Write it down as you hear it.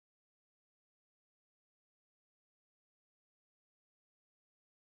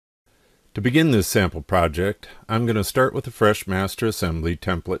To begin this sample project, I'm going to start with a fresh master assembly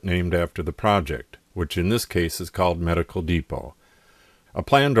template named after the project, which in this case is called Medical Depot. A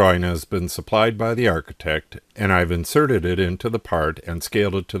plan drawing has been supplied by the architect, and I've inserted it into the part and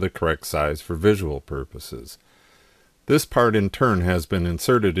scaled it to the correct size for visual purposes. This part in turn has been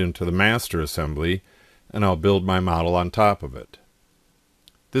inserted into the master assembly, and I'll build my model on top of it.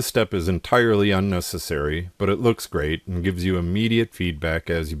 This step is entirely unnecessary, but it looks great and gives you immediate feedback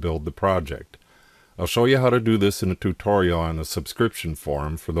as you build the project. I'll show you how to do this in a tutorial on the subscription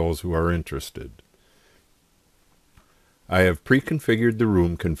forum for those who are interested. I have pre-configured the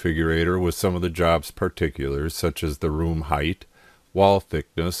room configurator with some of the job's particulars, such as the room height, wall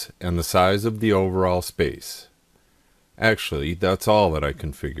thickness, and the size of the overall space. Actually, that's all that I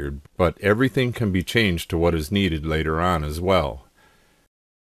configured, but everything can be changed to what is needed later on as well.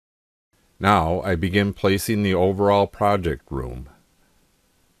 Now I begin placing the overall project room.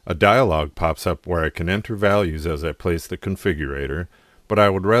 A dialog pops up where I can enter values as I place the configurator, but I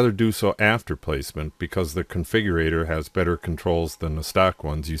would rather do so after placement because the configurator has better controls than the stock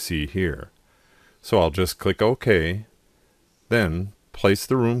ones you see here. So I'll just click OK, then place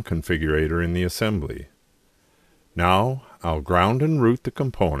the room configurator in the assembly. Now I'll ground and root the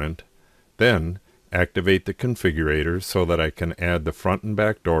component, then activate the configurator so that I can add the front and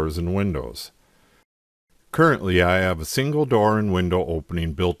back doors and windows. Currently I have a single door and window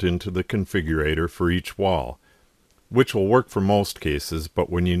opening built into the configurator for each wall, which will work for most cases, but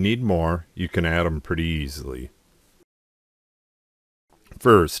when you need more, you can add them pretty easily.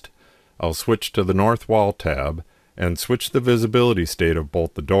 First, I'll switch to the North Wall tab and switch the visibility state of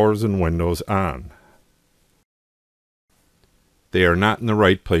both the doors and windows on. They are not in the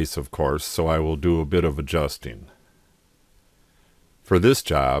right place, of course, so I will do a bit of adjusting. For this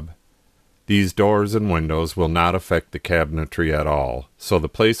job, these doors and windows will not affect the cabinetry at all, so the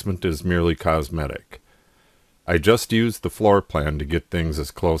placement is merely cosmetic. I just used the floor plan to get things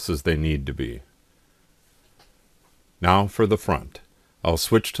as close as they need to be. Now for the front. I'll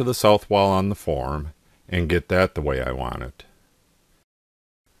switch to the south wall on the form and get that the way I want it.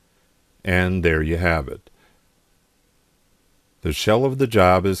 And there you have it. The shell of the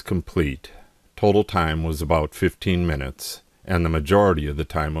job is complete. Total time was about 15 minutes, and the majority of the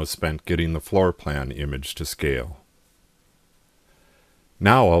time was spent getting the floor plan image to scale.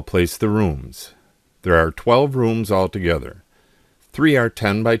 Now I'll place the rooms. There are 12 rooms altogether. 3 are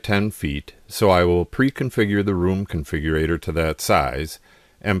 10 by 10 feet, so I will pre-configure the room configurator to that size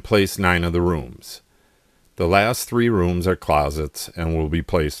and place 9 of the rooms. The last 3 rooms are closets and will be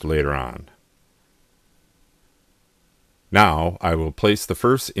placed later on. Now I will place the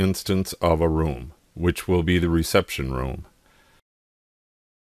first instance of a room, which will be the reception room.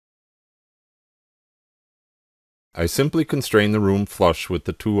 I simply constrain the room flush with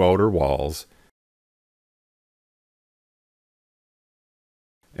the 2 outer walls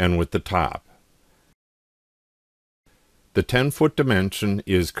and with the top. The 10-foot dimension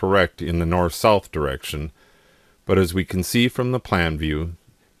is correct in the north-south direction, but as we can see from the plan view,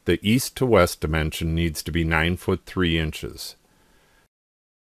 the east to west dimension needs to be 9 foot 3 inches.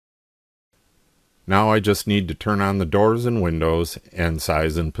 Now I just need to turn on the doors and windows and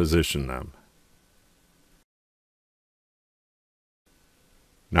size and position them.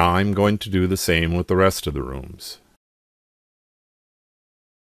 Now I'm going to do the same with the rest of the rooms.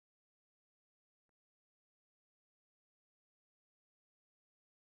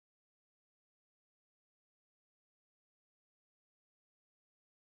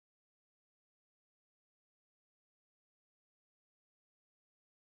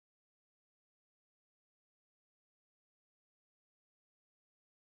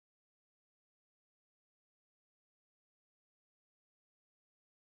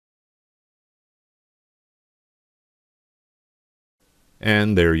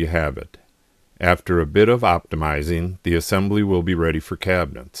 And there you have it. After a bit of optimizing, the assembly will be ready for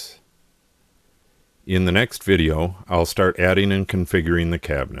cabinets. In the next video, I'll start adding and configuring the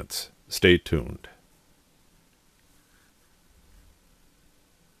cabinets. Stay tuned.